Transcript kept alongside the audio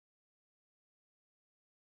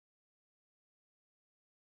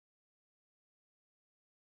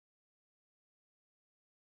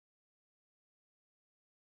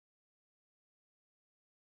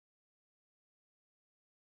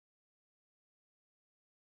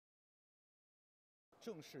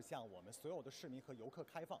正式向我们所有的市民和游客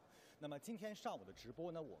开放。那么今天上午的直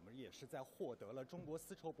播呢，我们也是在获得了中国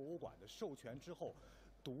丝绸博物馆的授权之后，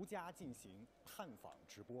独家进行探访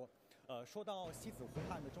直播。说到西子湖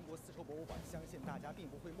畔的中国丝绸博物馆，相信大家并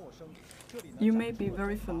不会陌生。这里呢 You may be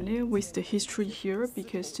very familiar with the history here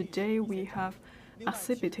because today we have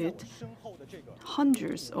exhibited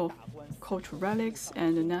hundreds of cultural relics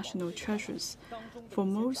and national treasures. For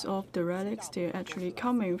most of the relics, they're actually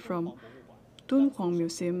coming from Dunhuang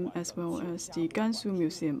Museum as well as the Gansu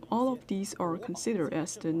Museum. All of these are considered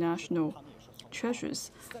as the national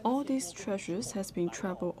treasures. All these treasures has been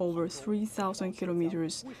traveled over 3,000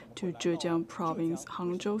 kilometers to Zhejiang Province,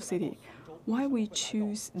 Hangzhou City. Why we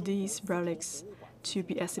choose these relics to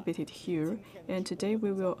be exhibited here, and today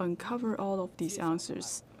we will uncover all of these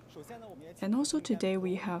answers. And also today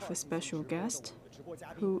we have a special guest,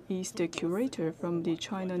 who is the curator from the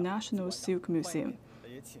China National Silk Museum.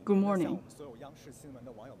 Good morning.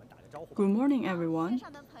 Good morning, everyone.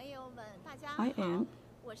 I am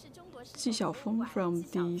Ji Xiaofeng from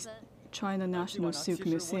the China National Silk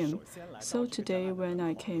Museum. So today when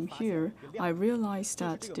I came here, I realized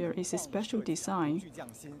that there is a special design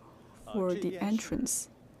for the entrance.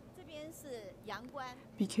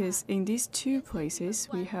 Because in these two places,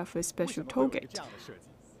 we have a special toll gate.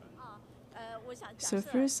 So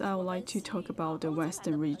first, I would like to talk about the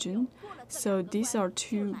western region. So these are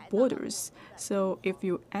two borders. So if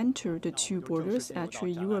you enter the two borders,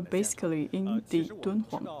 actually you are basically in the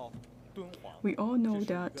Dunhuang. We all know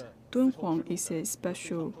that Dunhuang is a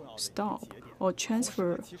special stop or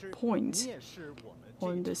transfer point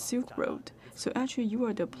on the Silk Road. So actually you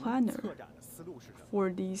are the planner for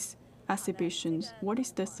these exhibitions. What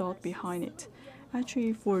is the thought behind it?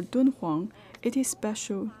 Actually, for Dunhuang, it is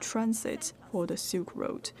special transit for the Silk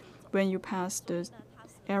Road. When you pass the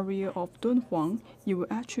area of Dunhuang, you will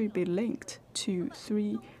actually be linked to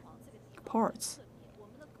 3 parts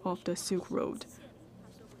of the Silk Road.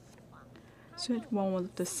 So one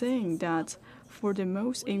of the saying that for the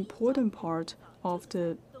most important part of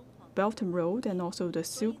the Belt and Road and also the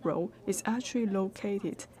Silk Road is actually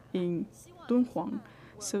located in Dunhuang.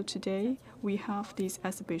 So today we have this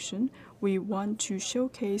exhibition. We want to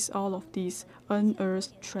showcase all of these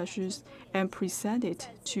unearthed treasures and present it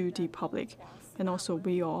to the public. And also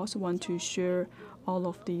we also want to share all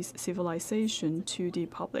of these civilization to the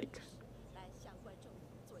public.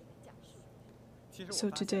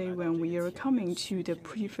 So today when we are coming to the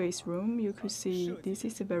preface room, you could see this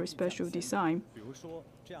is a very special design.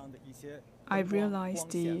 I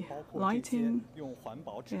realized the lighting,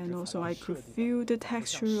 and also I could feel the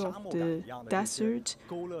texture of the desert.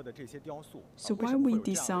 So why we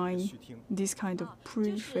design this kind of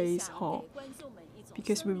preface hall?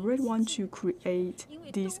 Because we really want to create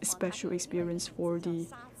this special experience for the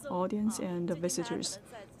audience and the visitors.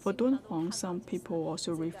 For Dunhuang, some people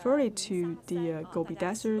also refer it to the Gobi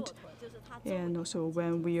Desert, and also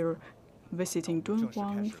when we are visiting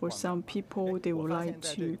Dunhuang, for some people, they would like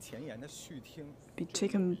to be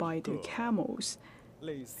taken by the camels.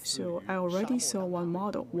 So I already saw one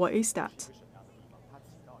model. What is that?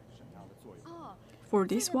 For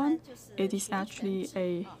this one, it is actually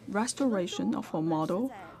a restoration of a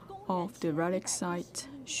model of the relic site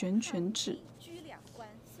Xuanquanzhi.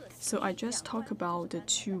 So I just talked about the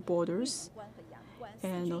two borders,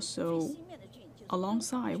 and also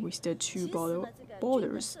alongside with the two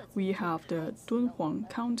borders, we have the Dunhuang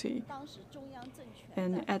County.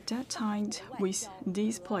 And at that time, with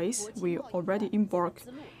this place, we already embarked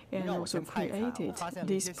and also created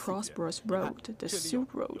this prosperous road, the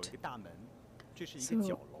Silk Road.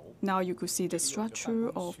 So now you could see the structure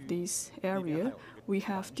of this area. We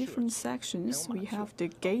have different sections. We have the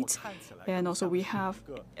gate, and also we have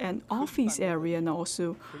an office area, and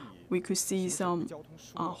also we could see some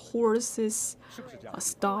horses,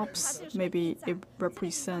 stops. Maybe it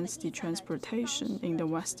represents the transportation in the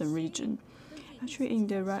western region. Actually, in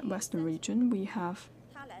the western region, we have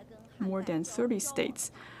more than 30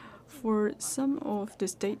 states. For some of the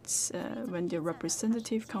states, when the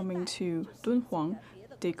representative coming to Dunhuang,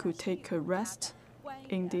 they could take a rest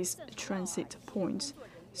in this transit point.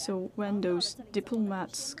 So when those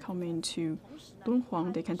diplomats come into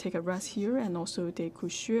Dunhuang, they can take a rest here, and also they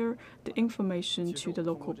could share the information to the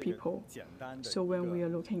local people. So when we are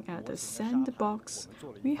looking at the sandbox,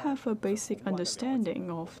 we have a basic understanding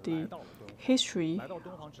of the history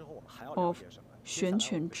of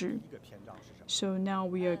Xuanquanzhi. So now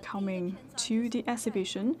we are coming to the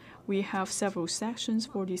exhibition. We have several sections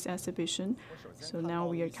for this exhibition. So now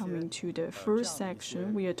we are coming to the first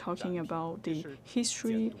section. We are talking about the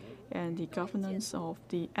history and the governance of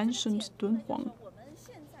the ancient Dunhuang.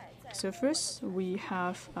 So first, we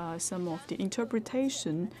have some of the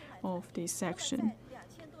interpretation of this section.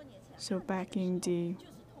 So back in the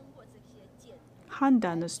Han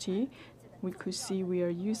Dynasty, we could see we are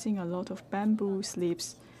using a lot of bamboo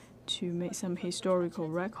slips to make some historical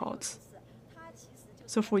records.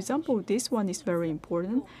 So for example, this one is very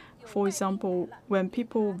important. For example, when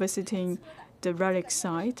people visiting the relic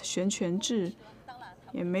site, Xuanquanzhi,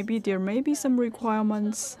 and maybe there may be some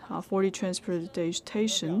requirements for the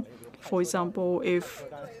transportation. For example, if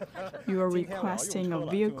you are requesting a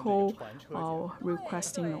vehicle or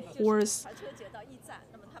requesting a horse,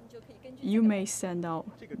 you may send out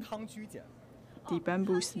the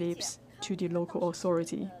bamboo slips to the local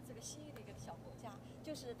authority.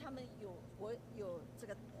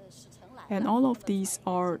 And all of these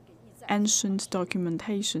are ancient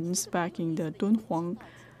documentations back in the Dunhuang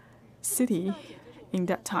city in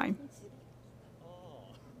that time.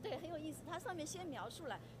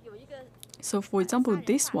 So for example,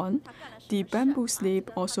 this one, the bamboo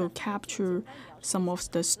slip also capture some of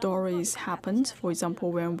the stories happened. For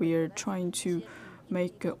example, when we are trying to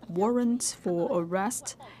make a warrant for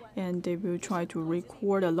arrest, and they will try to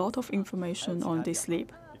record a lot of information on this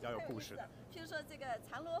slip.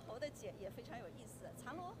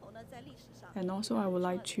 And also I would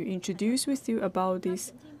like to introduce with you about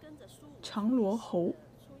this Chang'an-Tianshan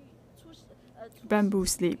bamboo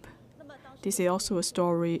slip. This is also a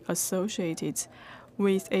story associated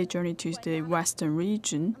with a journey to the western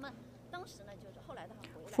region.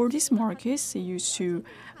 For these markets, they used to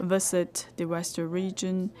visit the western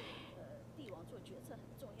region.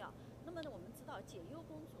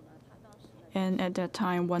 And at that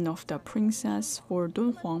time, one of the princesses for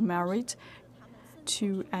Dunhuang married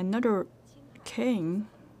to another king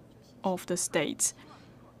of the state.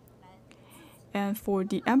 And for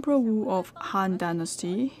the Emperor Wu of Han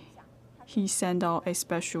Dynasty, he sent out a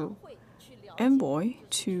special envoy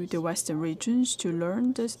to the western regions to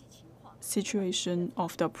learn the situation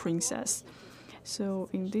of the princess. So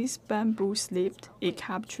in this bamboo slip, it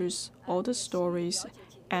captures all the stories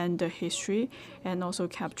and the history, and also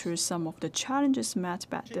captures some of the challenges met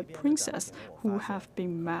by the princess who have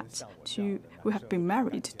been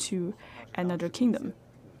married to another kingdom.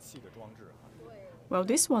 Well,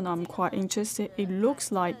 this one I'm quite interested. It looks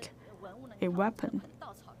like a weapon.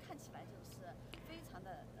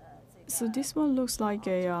 So this one looks like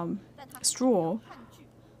a straw,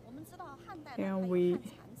 and we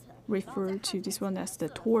refer to this one as the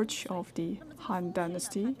torch of the Han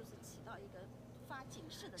Dynasty.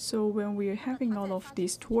 So when we are having all of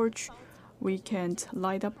these torch, we can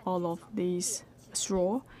light up all of these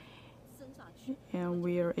straw, and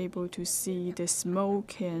we are able to see the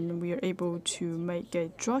smoke, and we are able to make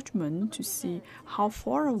a judgment to see how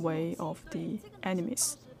far away of the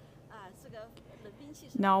enemies.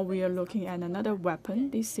 Now we are looking at another weapon.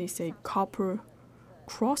 This is a copper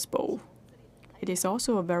crossbow. It is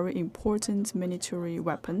also a very important military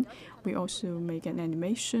weapon. We also make an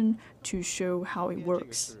animation to show how it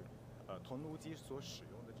works.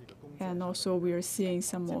 And also we are seeing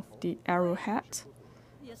some of the arrowhead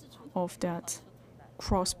of that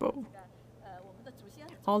crossbow.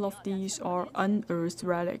 All of these are unearthed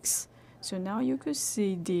relics. So now you could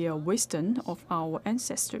see the wisdom of our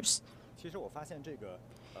ancestors.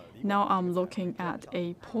 Now I'm looking at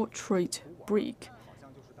a portrait brick.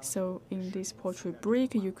 So in this portrait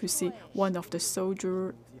brick, you could see one of the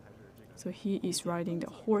soldiers. So he is riding the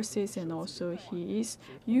horses, and also he is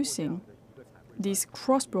using this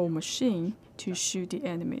crossbow machine to shoot the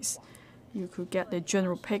enemies. You could get the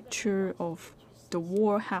general picture of the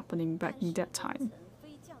war happening back in that time.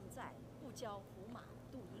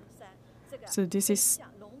 So this is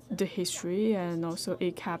the history, and also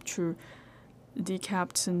it captured the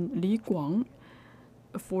Captain Li Guang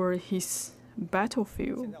for his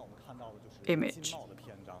battlefield image.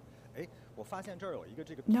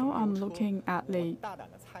 Now I'm looking at a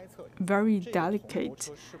very delicate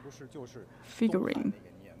figurine.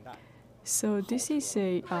 So this is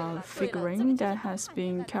a figurine that has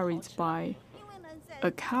been carried by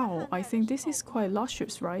a cow. I think this is quite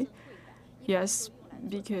luscious, right? Yes,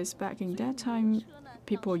 because back in that time,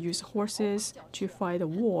 people used horses to fight a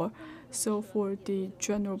war. So for the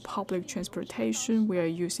general public transportation, we are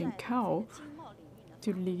using cow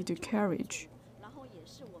to lead the carriage.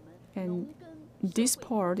 And this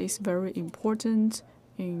part is very important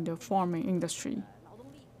in the farming industry.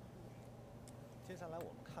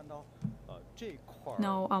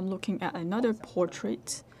 Now I'm looking at another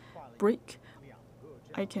portrait brick.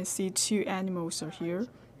 I can see two animals are here.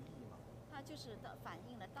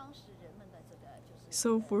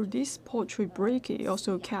 So for this portrait brick, it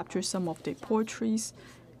also captures some of the portraits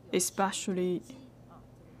especially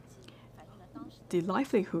the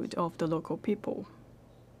livelihood of the local people.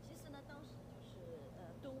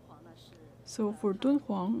 So for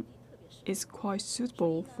Dunhuang, it's quite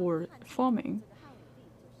suitable for farming.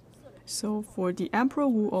 So for the Emperor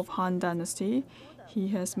Wu of Han Dynasty, he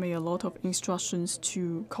has made a lot of instructions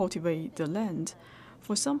to cultivate the land.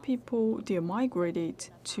 For some people, they migrated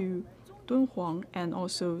to Dunhuang and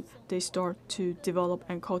also they start to develop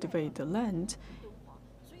and cultivate the land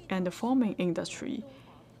and the farming industry.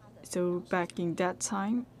 So back in that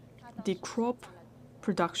time, the crop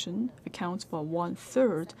production accounts for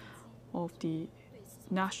 1/3 of the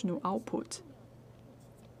national output.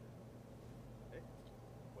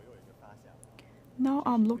 Now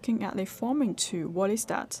I'm looking at a farming tool. What is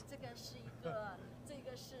that?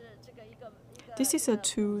 This is a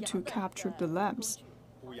tool to capture the lambs.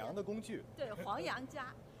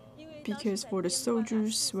 Because for the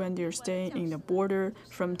soldiers, when they're staying in the border,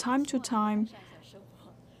 from time to time,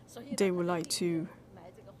 they would like to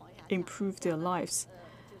improve their lives.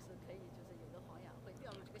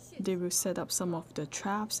 They will set up some of the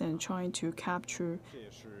traps and trying to capture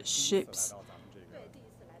ships.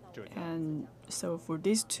 And so for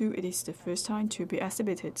these two, it is the first time to be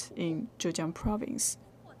exhibited in Zhejiang Province.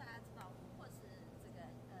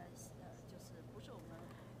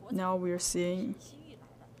 Now we are seeing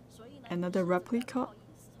another replica.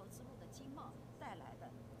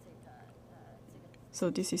 So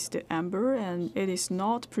this is the amber, and it is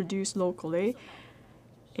not produced locally.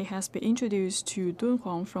 It has been introduced to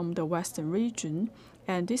Dunhuang from the western region,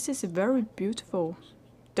 and this is a very beautiful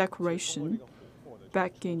decoration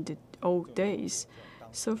back in the old days.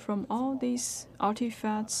 So from all these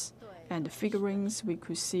artifacts and figurines, we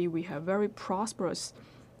could see we have very prosperous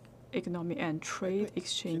economic and trade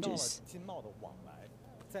exchanges.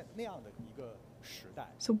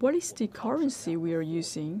 So what is the currency we are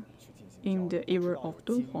using in the era of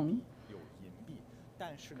Dunhuang?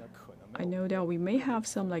 I know that we may have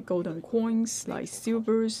some like golden coins, like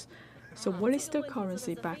silvers. So what is the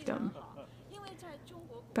currency back then?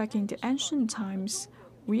 Back in the ancient times,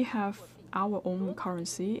 we have our own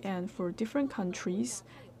currency, and for different countries,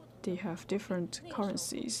 they have different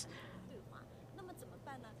currencies.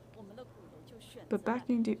 But back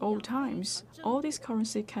in the old times, all this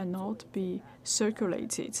currency cannot be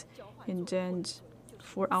circulated, and then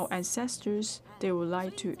for our ancestors, they would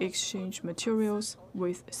like to exchange materials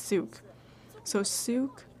with silk. So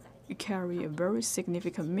silk carry a very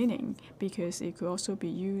significant meaning because it could also be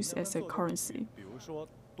used as a currency.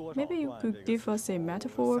 Maybe you could give us a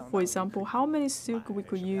metaphor, for example, how many silk we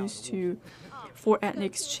could use for an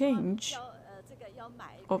exchange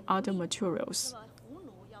of other materials.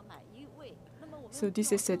 So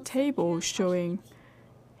this is a table showing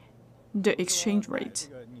the exchange rate.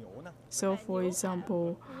 So for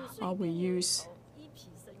example, we use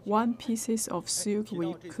 1 piece of silk,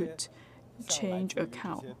 we could change a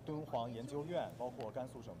cow.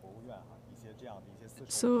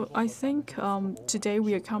 So I think today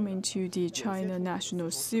we are coming to the China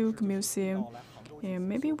National Silk Museum, and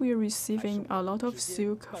maybe we are receiving a lot of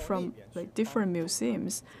silk from like different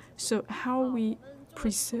museums. So how we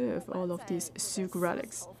preserve all of these silk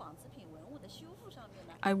relics?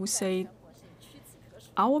 I would say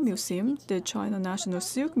our museum, the China National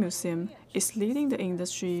Silk Museum, is leading the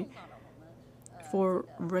industry for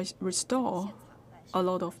restore a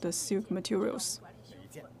lot of the silk materials.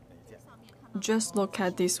 Just look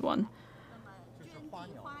at this one.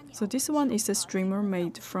 So this one is a streamer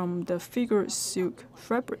made from the figured silk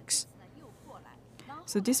fabrics.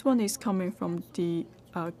 So this one is coming from the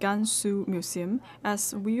Gansu Museum,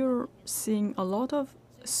 as we are seeing a lot of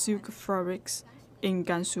silk fabrics in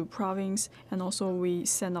Gansu Province, and also we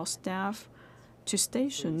send our staff to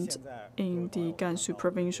stations in the Gansu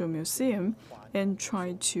Provincial Museum and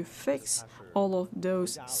try to fix all of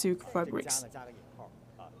those silk fabrics.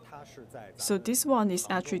 So this one is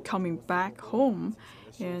actually coming back home,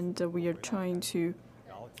 and we are trying to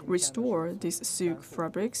restore these silk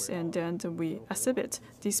fabrics, and then we exhibit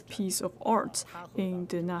this piece of art in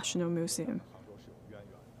the National Museum.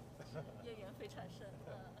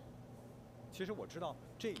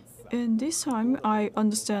 And this time, I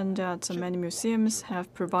understand that many museums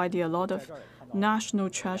have provided a lot of national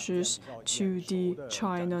treasures to the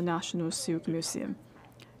China National Silk Museum.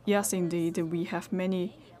 Yes, indeed, we have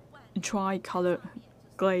many tricolor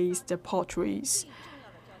glazed potteries.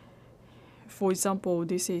 For example,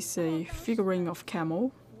 this is a figurine of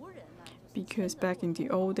camel, because back in the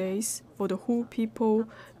old days, for the Hu people,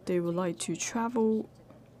 they would like to travel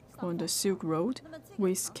on the Silk Road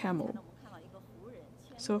with camel.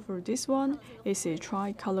 So for this one, it's a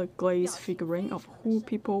tricolor glaze figurine of Hu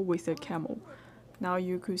people with a camel. Now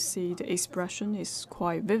you could see the expression is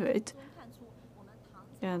quite vivid.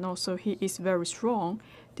 And also he is very strong.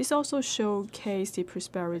 This also showcases the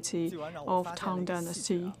prosperity of Tang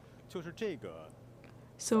Dynasty.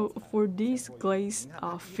 So for this glaze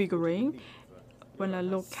figurine, when I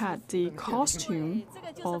look at the costume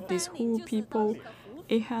of these Hu people,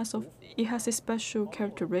 it has a special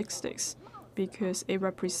characteristics because it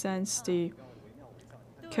represents the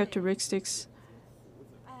characteristics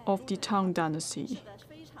of the Tang Dynasty.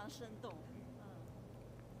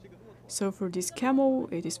 So for this camel,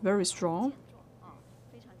 it is very strong.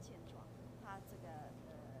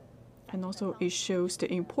 And also it shows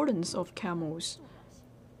the importance of camels.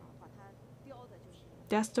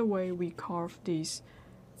 That's the way we carve this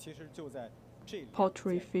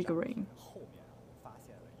pottery figurine.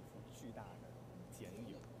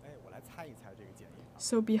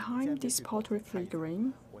 So behind this pottery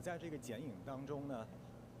figurine,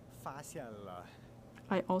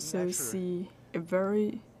 I also see a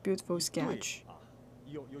very beautiful sketch.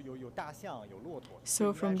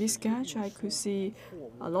 So from this sketch, I could see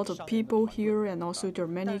a lot of people here, and also there are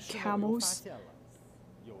many camels.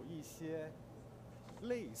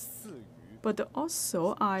 But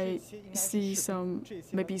also I see some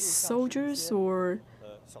maybe soldiers or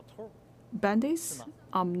bandits.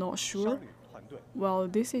 I'm not sure. Well,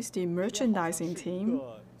 this is the merchandising team.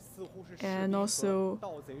 And also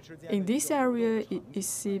in this area, it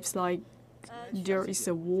seems like there is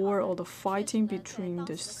a war or the fighting between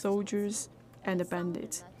the soldiers and the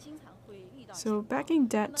bandits. So back in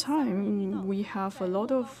that time, we have a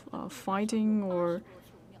lot of fighting or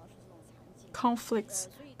conflicts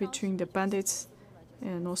between the bandits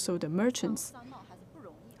and also the merchants.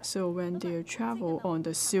 So when they travel on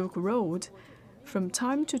the Silk Road, from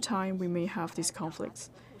time to time we may have these conflicts.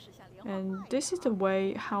 And this is the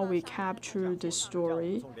way how we capture the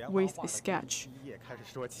story with a sketch.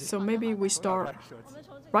 So maybe we start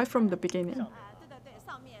right from the beginning.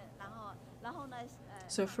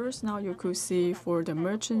 So first now you could see for the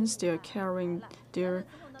merchants, they are carrying their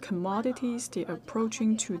commodities, they are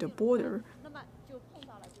approaching to the border.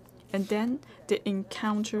 And then they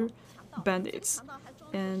encounter bandits.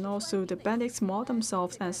 And also the bandits model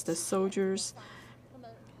themselves as the soldiers.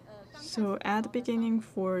 So at the beginning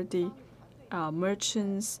for the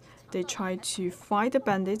merchants, they tried to fight the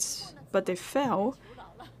bandits, but they fell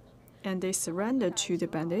and they surrendered to the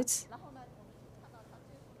bandits.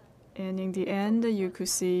 And in the end, you could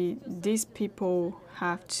see these people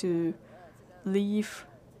have to leave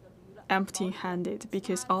empty-handed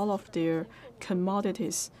because all of their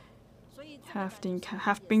commodities have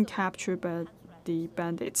been captured by the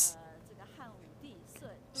bandits.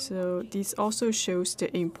 So this also shows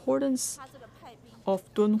the importance of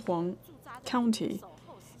Dunhuang County.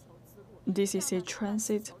 This is a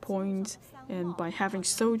transit point, and by having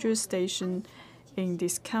soldiers stationed in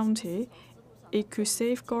this county, it could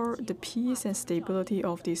safeguard the peace and stability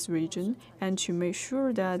of this region and to make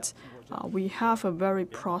sure that we have a very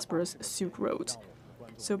prosperous Silk Road.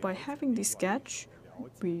 So by having this sketch,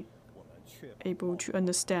 we able to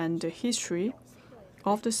understand the history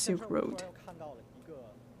of the Silk Road.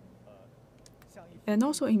 And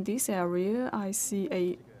also in this area, I see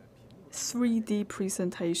a 3D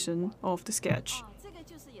presentation of the sketch.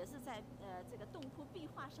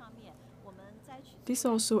 This is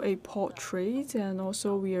also a portrait, and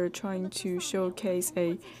also we are trying to showcase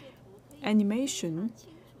a animation.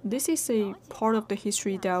 This is a part of the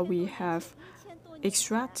history that we have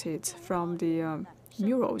extracted from the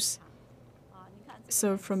murals.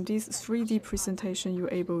 So from this 3D presentation,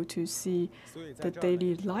 you're able to see the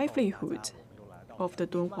daily livelihood of the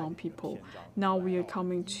Dunhuang people. Now we are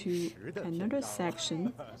coming to another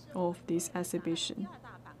section of this exhibition.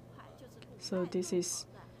 So this is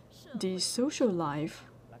the social life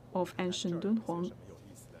of ancient Dunhuang.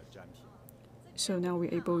 So now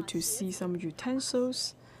we're able to see some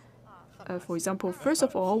utensils. For example, first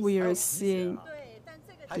of all, we are seeing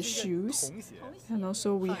the shoes, and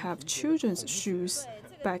also we have children's shoes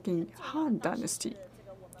back in Han Dynasty.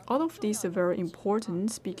 All of these are very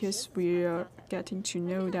important because we are getting to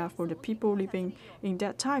know that for the people living in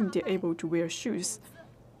that time, they're able to wear shoes.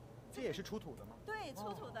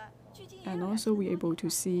 And also we're able to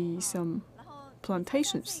see some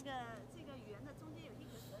plantations.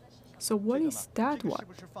 So what is that one?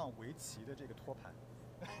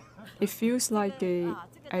 It feels like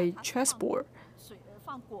a chessboard.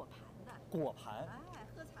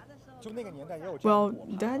 Well,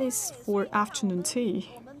 that is for afternoon tea.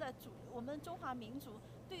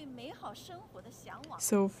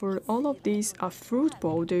 So for all of these fruit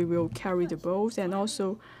bowl, they will carry the bowls, and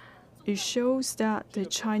also it shows that the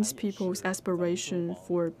Chinese people's aspiration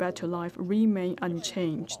for better life remain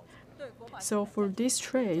unchanged. So for this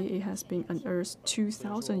tray, it has been unearthed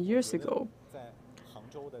 2,000 years ago.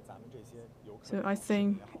 So I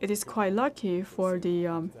think it is quite lucky for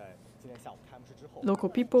the local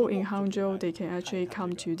people in Hangzhou. They can actually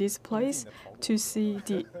come to this place to see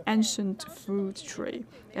the ancient food tray,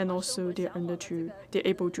 and also they're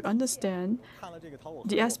able to understand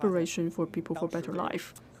the aspiration for people for better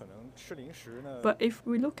life. But if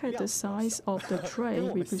we look at the size of the tray,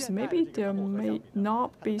 we could see maybe there may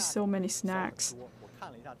not be so many snacks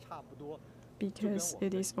because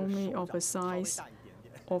it is only of a size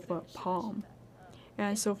of a palm.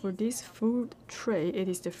 And so for this food tray, it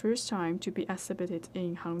is the first time to be exhibited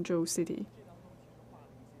in Hangzhou city.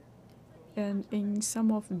 And in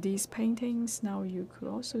some of these paintings, now you could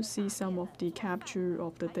also see some of the capture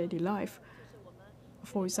of the daily life.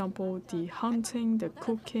 For example, the hunting, the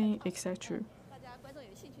cooking, etc.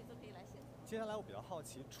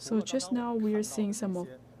 So just now we are seeing some of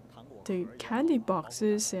the candy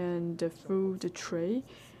boxes and the food tray.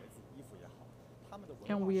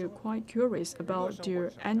 And we are quite curious about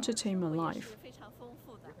their entertainment life.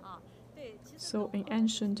 So in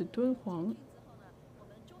ancient Dunhuang,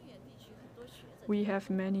 we have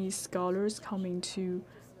many scholars coming to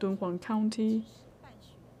Dunhuang County.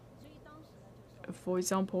 For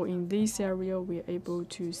example, in this area, we are able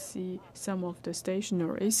to see some of the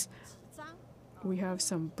stationeries. We have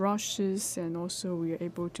some brushes, and also we are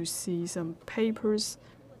able to see some papers,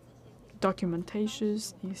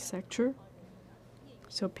 documentations, etc.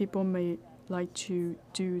 So people may like to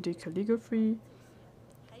do the calligraphy,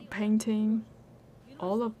 painting.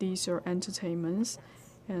 All of these are entertainments,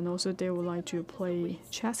 and also they would like to play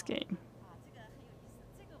chess game.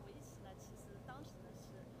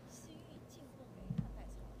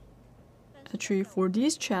 Actually, for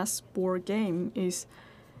this chess board game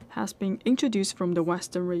has been introduced from the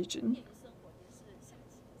Western region.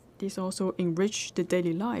 This also enriched the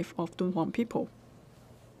daily life of Dunhuang people.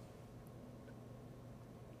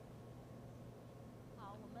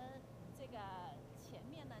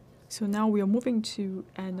 So now we are moving to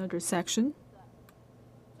another section.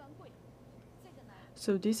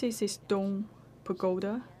 So this is a stone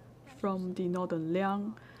pagoda from the Northern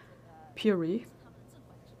Liang period.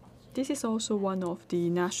 This is also one of the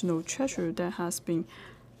national treasure that has been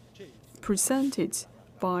presented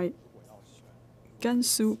by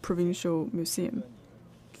Gansu Provincial Museum.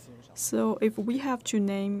 So if we have to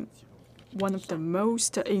name one of the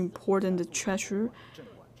most important treasure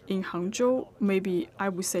in Hangzhou, maybe I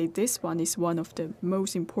would say this one is one of the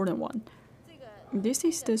most important one. This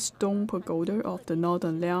is the stone pagoda of the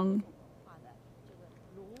Northern Liang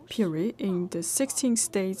period in the 16th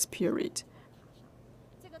states period.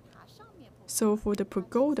 So for the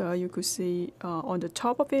pagoda, you could see on the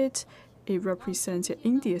top of it, it represents the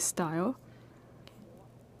Indian style.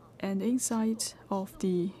 And inside of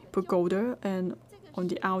the pagoda and on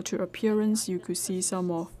the outer appearance, you could see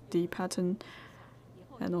some of the pattern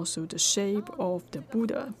and also the shape of the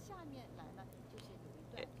Buddha.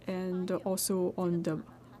 And also on the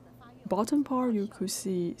bottom part, you could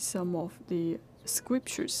see some of the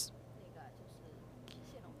scriptures.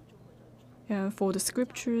 And for the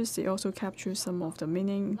scriptures, they also capture some of the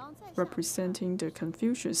meaning representing the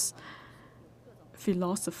Confucius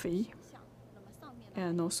philosophy.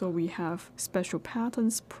 And also we have special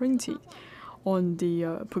patterns printed on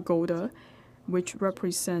the pagoda, which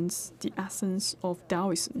represents the essence of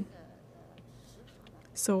Taoism.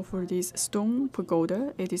 So for this stone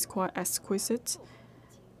pagoda, it is quite exquisite,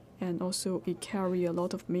 and also it carries a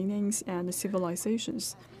lot of meanings and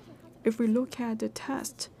civilizations. If we look at the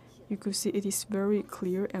text, you could see it is very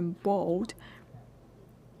clear and bold,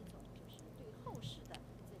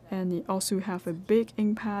 and it also have a big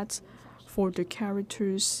impact for the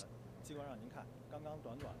characters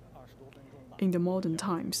in the modern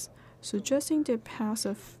times. So just in the past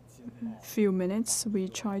few minutes, we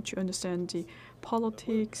try to understand the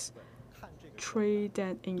politics, trade,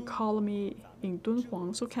 and economy in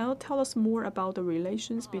Dunhuang. So can you tell us more about the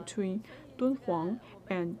relations between Dunhuang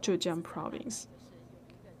and Zhejiang Province?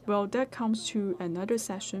 Well, that comes to another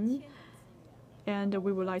session, and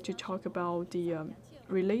we would like to talk about the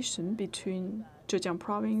relation between Zhejiang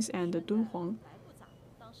Province and the Dunhuang.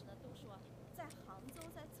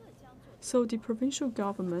 So the provincial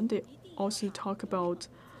government, they also talk about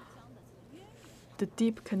the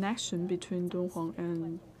deep connection between Dunhuang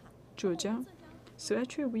and Zhejiang. So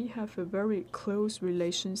actually we have a very close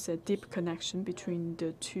relations, a deep connection between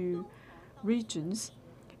the two regions.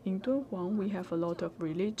 in Dunhuang, we have a lot of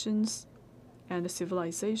religions and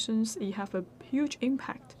civilizations. It have a huge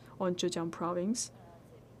impact on Zhejiang Province.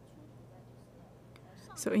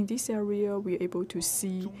 So in this area, we're able to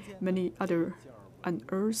see many other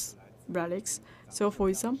unearthed relics. So for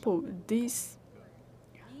example, this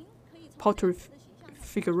pottery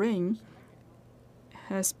figurine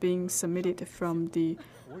has been submitted from the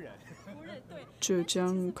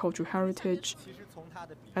Zhejiang Cultural Heritage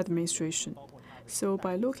Administration. So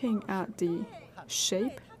by looking at the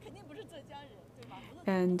shape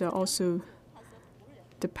and also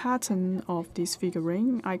the pattern of this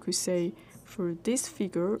figurine, I could say for this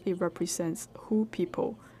figure, it represents Hu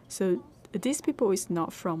people. So these people is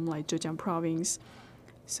not from like Zhejiang Province.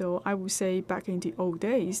 So I would say back in the old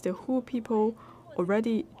days, the Hu people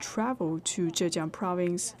already traveled to Zhejiang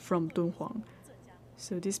Province from Dunhuang.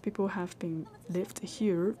 So these people have been lived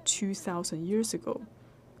here 2,000 years ago.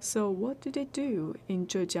 So what did they do in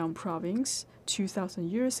Zhejiang Province 2,000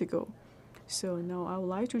 years ago? So now I would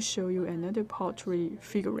like to show you another pottery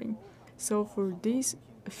figurine. So for this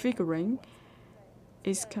figurine,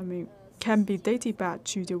 can be dated back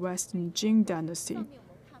to the Western Jin dynasty.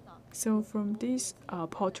 So from this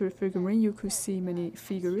pottery figurine, you could see many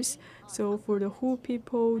figures. So for the Hu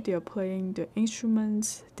people, they are playing the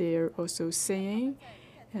instruments, they're also singing,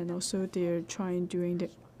 and also they're doing the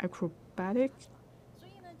acrobatic.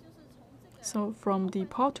 So from the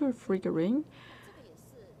pottery figurine,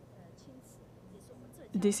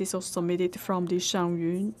 this is also submitted from the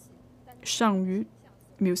Shangyu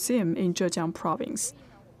Museum in Zhejiang Province.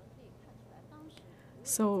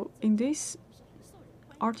 So in this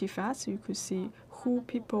artifacts, you could see Hu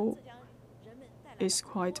people is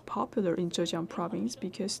quite popular in Zhejiang Province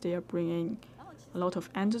because they are bringing a lot of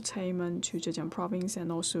entertainment to Zhejiang Province,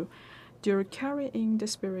 and also they're carrying the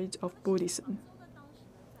spirit of Buddhism.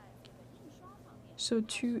 So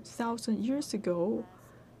 2,000 years ago,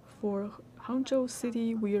 for Hangzhou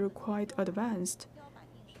city, we are quite advanced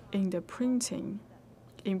in the printing,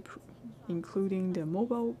 including the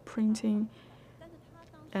mobile printing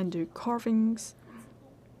and the carvings.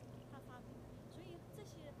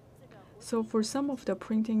 So for some of the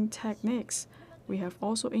printing techniques, we have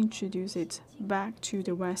also introduced it back to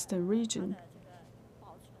the Western region.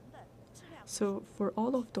 So for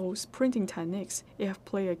all of those printing techniques, it have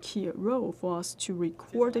played a key role for us to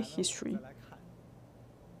record the history.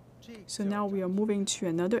 So now we are moving to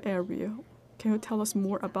another area. Can you tell us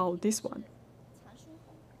more about this one?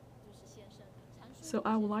 So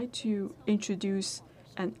I would like to introduce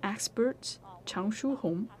an expert, Chang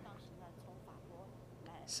Shuhong.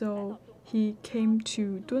 So he came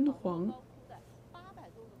to Dunhuang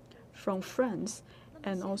from France,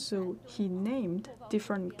 and also he named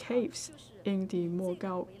different caves in the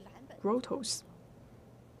Mogao grottos.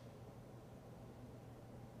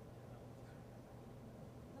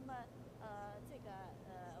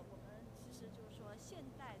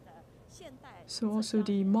 So also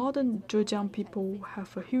the modern Zhejiang people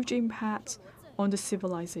have a huge impact on the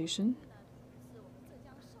civilization.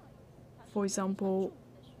 For example,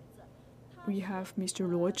 we have Mr.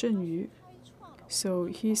 Luo Zhenyu. So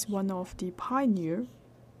he's one of the pioneers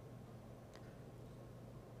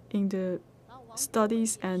in the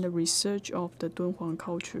studies and the research of the Dunhuang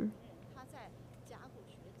culture.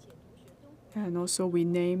 And also we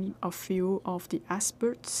name a few of the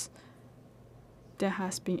experts that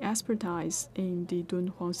has been expertise in the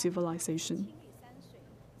Dunhuang civilization.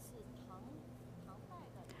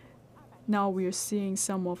 Now we are seeing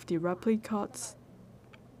some of the replicas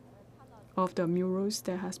of the murals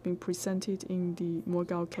that has been presented in the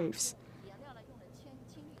Mogao caves.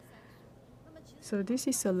 So this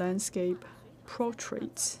is a landscape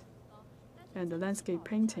portrait and a landscape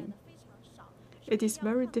painting. It is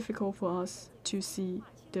very difficult for us to see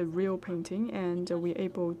the real painting, and we're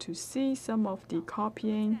able to see some of the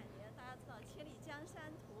copying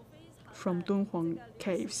from Dunhuang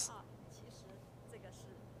caves.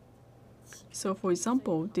 So for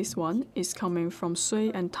example, this one is coming from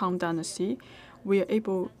Sui and Tang dynasty. We are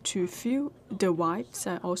able to feel the vibes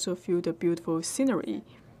and also feel the beautiful scenery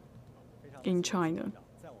in China.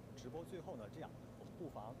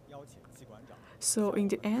 So in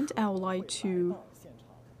the end, I would like to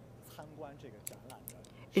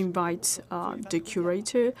invite the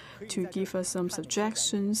curator to give us some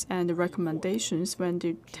suggestions and recommendations when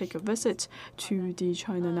they take a visit to the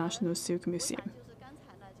China National Silk Museum.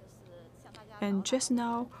 And just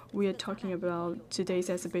now, we are talking about today's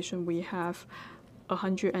exhibition. We have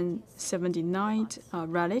 179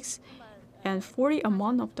 relics, and 40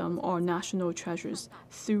 among of them are national treasures.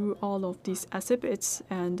 Through all of these exhibits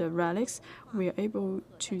and relics, we are able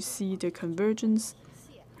to see the convergence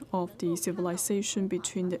of the civilization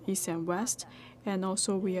between the East and West, and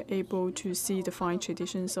also we are able to see the fine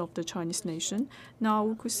traditions of the Chinese nation. Now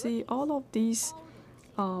we could see all of these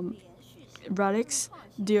relics.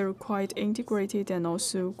 They're quite integrated and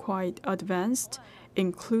also quite advanced,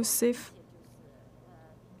 inclusive.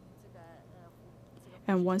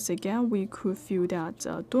 And once again, we could feel that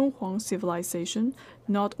Dunhuang civilization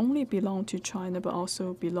not only belong to China but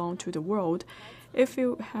also belong to the world. If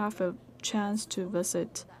you have a chance to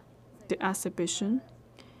visit the exhibition,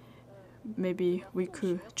 maybe we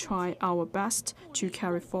could try our best to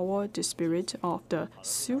carry forward the spirit of the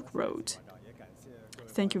Silk Road.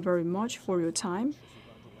 Thank you very much for your time.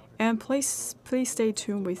 And please stay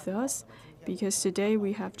tuned with us, because today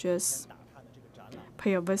we have just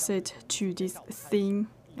paid a visit to this theme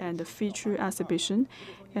and the feature exhibition.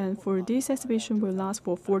 And for this exhibition will last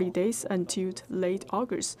for 40 days until late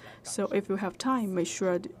August. So if you have time, make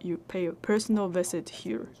sure that you pay a personal visit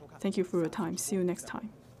here. Thank you for your time. See you next time.